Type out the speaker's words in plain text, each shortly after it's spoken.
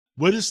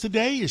With us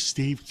today is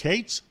Steve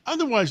Kates,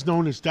 otherwise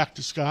known as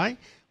Dr. Sky.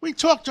 We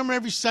talk to him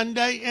every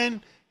Sunday,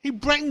 and he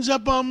brightens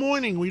up our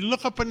morning. We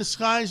look up in the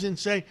skies and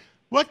say,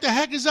 what the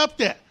heck is up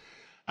there?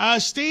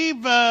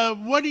 Steve,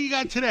 what do you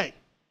got today?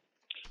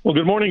 Well,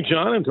 good morning,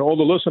 John, and to all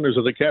the listeners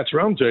of the Cats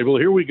Roundtable.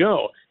 Here we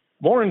go.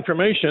 More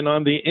information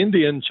on the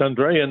Indian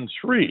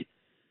Chandrayaan-3.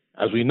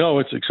 As we know,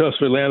 it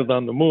successfully landed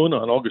on the moon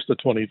on August the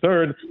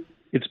 23rd.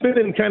 It's been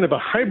in kind of a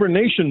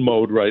hibernation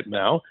mode right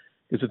now.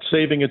 Is it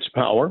saving its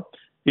power?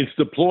 It's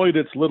deployed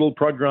its little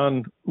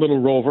Pragyan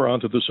little rover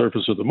onto the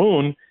surface of the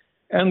moon.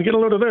 And get a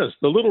load of this.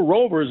 The little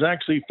rover has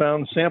actually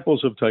found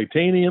samples of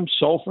titanium,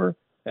 sulfur,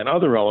 and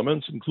other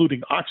elements,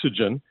 including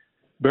oxygen,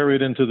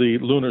 buried into the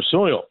lunar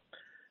soil.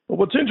 But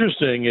what's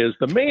interesting is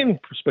the main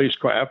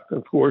spacecraft,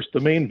 of course, the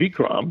main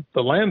Vikram,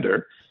 the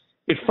lander,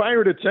 it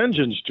fired its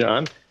engines,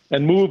 John,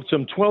 and moved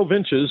some 12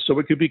 inches so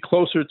it could be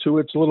closer to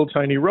its little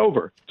tiny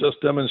rover,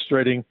 just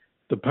demonstrating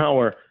the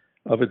power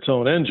of its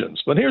own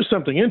engines. But here's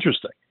something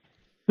interesting.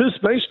 This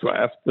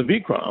spacecraft, the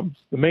Vikram,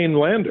 the main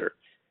lander,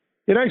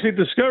 it actually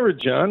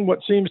discovered, John, what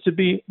seems to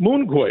be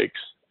moonquakes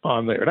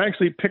on there. It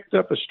actually picked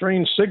up a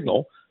strange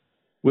signal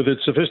with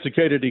its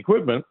sophisticated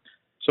equipment.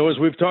 So as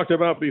we've talked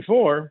about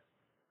before,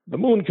 the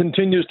moon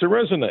continues to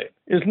resonate.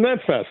 Isn't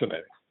that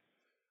fascinating?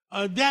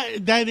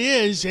 That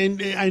is,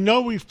 and I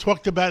know we've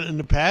talked about it in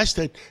the past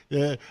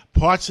that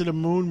parts of the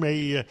moon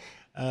may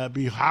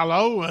be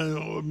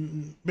hollow,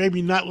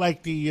 maybe not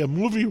like the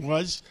movie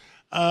was,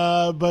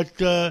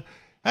 but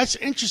that's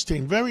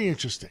interesting, very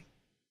interesting.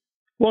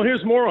 Well,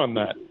 here's more on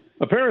that.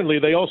 Apparently,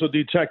 they also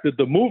detected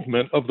the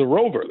movement of the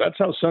rover. That's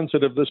how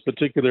sensitive this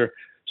particular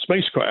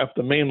spacecraft,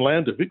 the main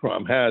lander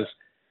Vikram, has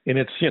in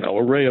its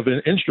array of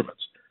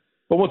instruments.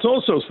 But what's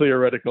also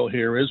theoretical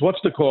here is what's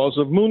the cause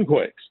of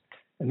moonquakes?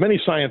 And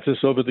many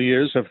scientists over the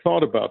years have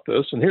thought about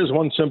this, and here's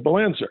one simple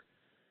answer.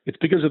 It's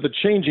because of the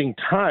changing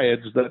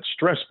tides that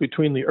stress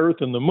between the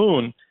Earth and the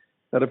moon,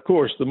 that, of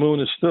course, the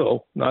moon is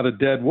still not a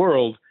dead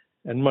world,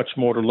 and much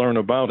more to learn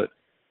about it.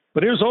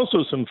 But here's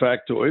also some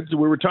factoids.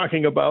 We were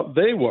talking about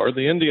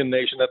the Indian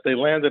nation, that they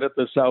landed at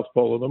the south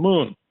pole of the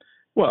moon.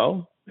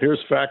 Well,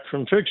 here's fact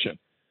from fiction.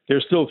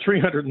 They're still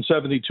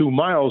 372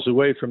 miles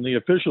away from the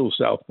official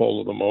south pole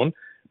of the moon,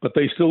 but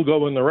they still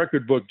go in the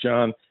record book,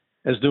 John,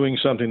 as doing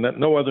something that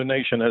no other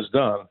nation has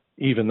done,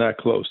 even that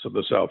close to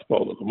the south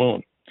pole of the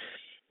moon.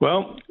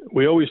 Well,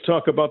 we always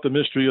talk about the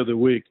mystery of the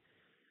week,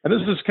 and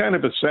this is kind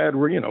of a sad,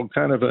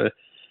 kind of a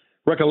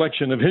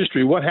recollection of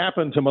history. What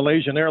happened to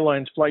Malaysian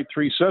Airlines Flight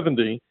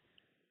 370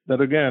 that,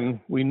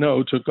 again, we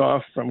know took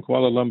off from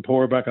Kuala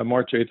Lumpur back on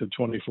March 8th of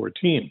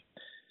 2014?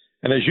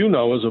 And as you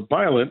know, as a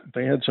pilot,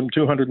 they had some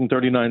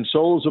 239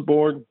 souls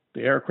aboard.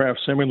 The aircraft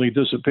similarly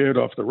disappeared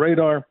off the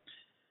radar,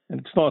 and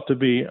it's thought to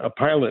be a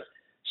pilot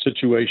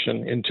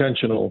situation,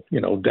 intentional,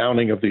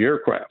 downing of the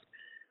aircraft.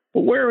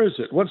 But where is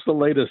it? What's the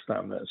latest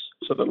on this?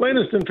 So the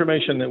latest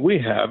information that we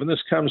have, and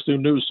this comes through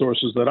news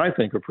sources that I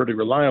think are pretty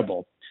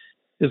reliable,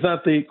 is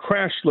that the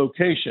crash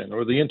location,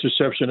 or the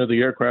interception of the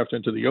aircraft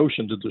into the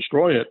ocean to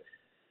destroy it,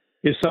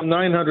 is some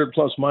 900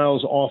 plus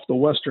miles off the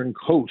western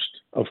coast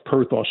of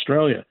Perth,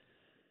 Australia.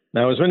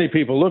 Now, as many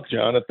people look,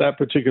 John, at that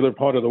particular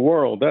part of the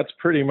world, that's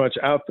pretty much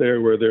out there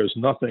where there's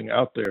nothing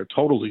out there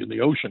totally in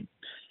the ocean.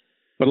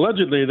 But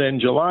allegedly, then,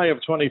 July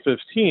of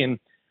 2015,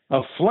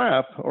 a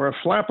flap or a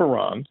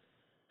flaperon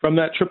from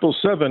that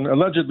 777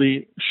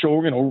 allegedly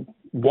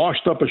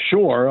washed up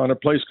ashore on a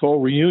place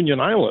called Reunion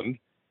Island,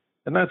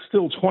 and that's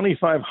still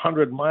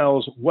 2,500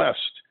 miles west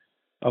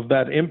of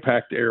that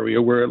impact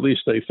area where at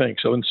least they think.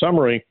 So in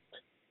summary,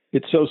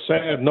 it's so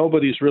sad.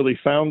 Nobody's really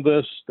found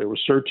this. There were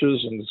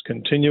searches and it's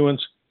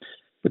continuance.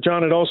 But,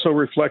 John, it also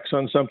reflects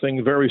on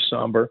something very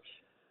somber.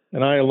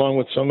 And I, along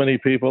with so many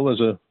people, as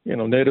a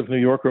native New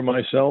Yorker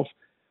myself,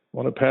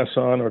 want to pass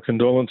on our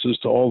condolences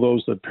to all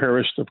those that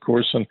perished, of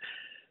course, in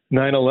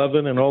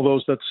 9/11 and all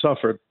those that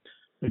suffered,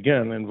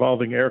 again,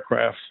 involving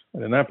aircraft,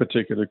 and in that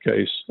particular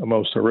case, a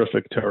most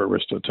horrific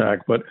terrorist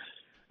attack. But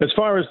as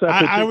far as that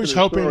particular I was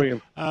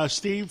hoping, story,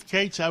 Steve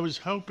Kates, I was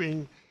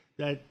hoping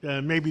that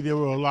maybe they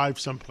were alive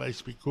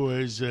someplace,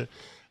 because there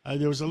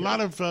was a lot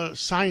of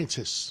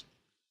scientists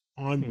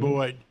on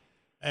board.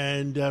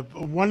 And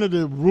one of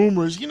the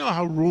rumors,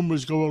 how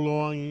rumors go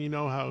along,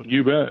 how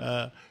you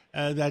bet.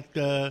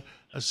 That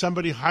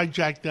somebody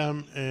hijacked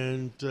them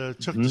and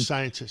took the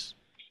scientists.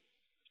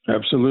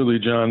 Absolutely,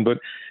 John. But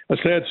a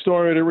sad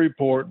story to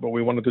report, but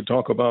we wanted to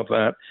talk about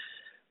that.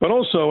 But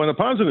also, on the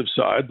positive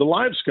side, the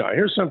live sky.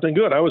 Here's something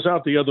good. I was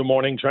out the other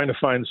morning trying to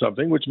find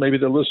something, which maybe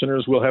the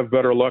listeners will have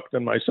better luck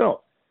than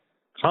myself.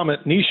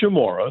 Comet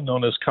Nishimura,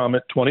 known as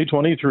Comet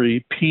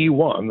 2023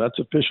 P1, that's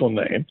official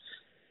name.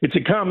 It's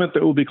a comet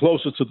that will be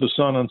closest to the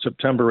sun on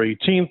September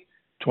 18th,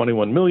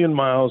 21 million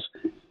miles.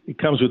 It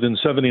comes within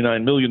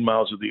 79 million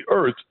miles of the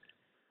Earth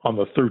on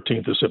the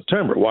 13th of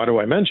September. Why do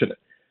I mention it?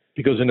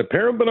 Because in a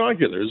pair of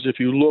binoculars, if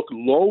you look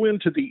low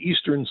into the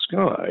eastern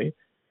sky,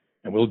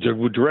 and we'll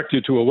direct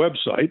you to a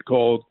website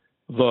called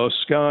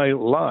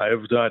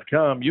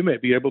theskylive.com, you may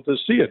be able to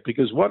see it.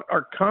 Because what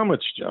are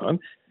comets,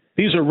 John?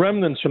 These are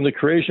remnants from the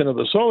creation of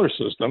the solar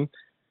system,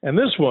 And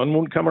this one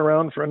won't come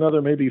around for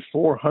another maybe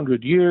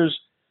 400 years.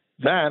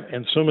 That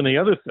and so many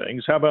other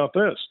things. How about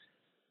this?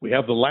 We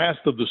have the last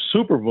of the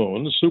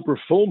supermoons, super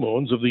full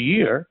moons of the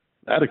year.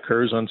 That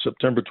occurs on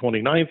September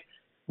 29th.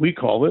 We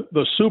call it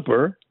the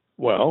super,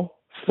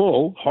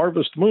 full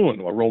harvest moon,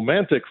 a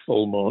romantic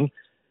full moon,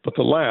 but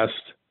the last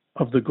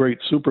of the great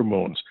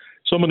supermoons.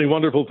 So many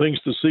wonderful things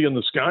to see in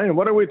the sky. And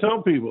what do we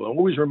tell people? And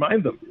always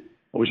remind them.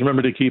 Always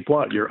remember to keep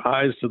what? Your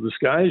eyes to the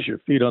skies, your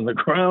feet on the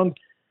ground.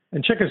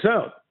 And check us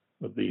out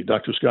with the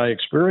Dr. Sky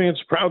Experience,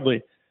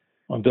 proudly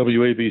on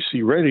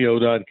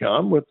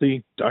WABCRadio.com with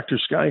the Dr.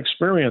 Sky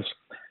Experience.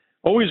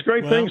 Always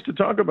great things to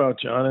talk about,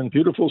 John, and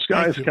beautiful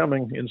skies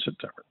coming in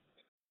September.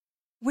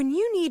 When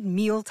you need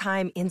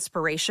mealtime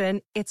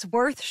inspiration, it's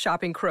worth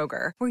shopping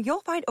Kroger, where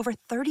you'll find over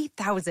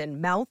 30,000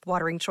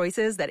 mouth-watering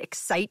choices that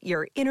excite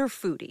your inner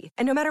foodie.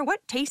 And no matter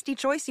what tasty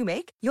choice you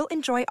make, you'll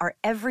enjoy our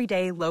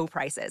everyday low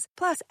prices,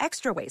 plus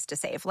extra ways to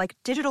save, like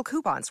digital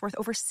coupons worth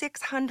over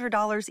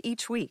 $600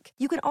 each week.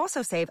 You can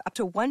also save up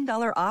to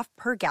 $1 off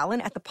per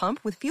gallon at the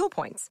pump with fuel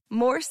points.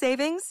 More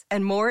savings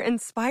and more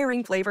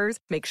inspiring flavors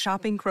make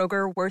shopping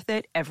Kroger worth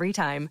it every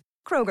time.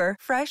 Kroger,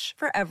 fresh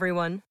for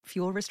everyone.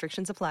 Fuel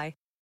restrictions apply.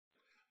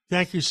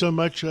 Thank you so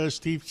much,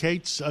 Steve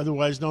Kates,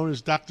 otherwise known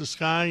as Dr.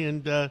 Sky.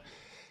 And,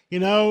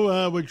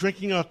 we're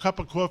drinking our cup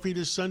of coffee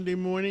this Sunday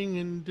morning,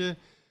 and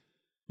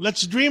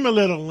let's dream a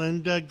little.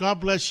 And God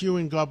bless you,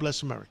 and God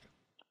bless America.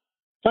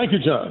 Thank you,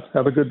 John.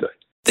 Have a good day.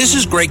 This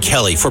is Greg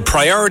Kelly for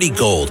Priority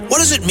Gold. What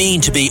does it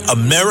mean to be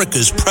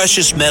America's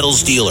precious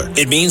metals dealer?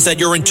 It means that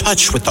you're in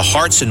touch with the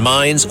hearts and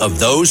minds of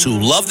those who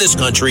love this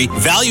country,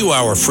 value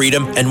our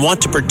freedom, and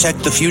want to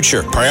protect the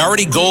future.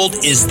 Priority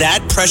Gold is that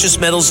precious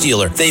metals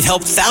dealer. They've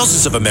helped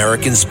thousands of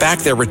Americans back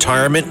their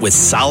retirement with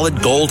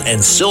solid gold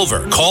and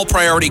silver. Call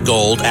Priority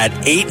Gold at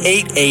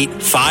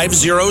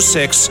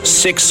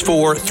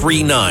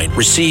 888-506-6439.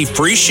 Receive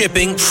free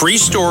shipping, free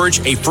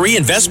storage, a free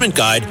investment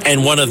guide,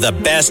 and one of the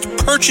best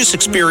purchase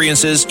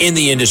experiences in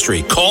the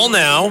industry. Call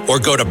now or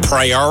go to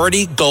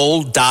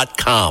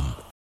PriorityGold.com.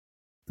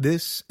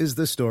 This is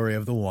the story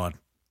of the one.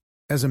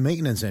 As a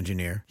maintenance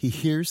engineer, he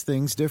hears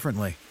things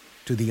differently.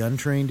 To the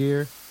untrained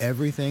ear,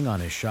 everything on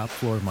his shop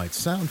floor might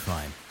sound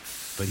fine,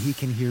 but he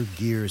can hear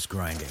gears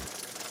grinding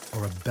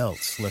or a belt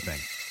slipping.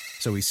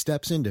 So he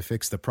steps in to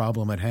fix the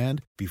problem at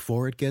hand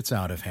before it gets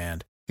out of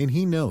hand. And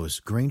he knows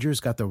Grainger's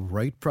got the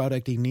right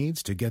product he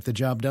needs to get the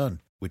job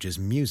done, which is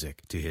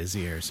music to his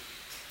ears.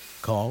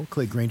 Call,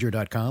 click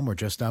Grainger.com, or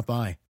just stop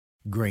by.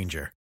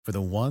 Grainger, for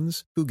the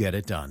ones who get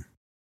it done.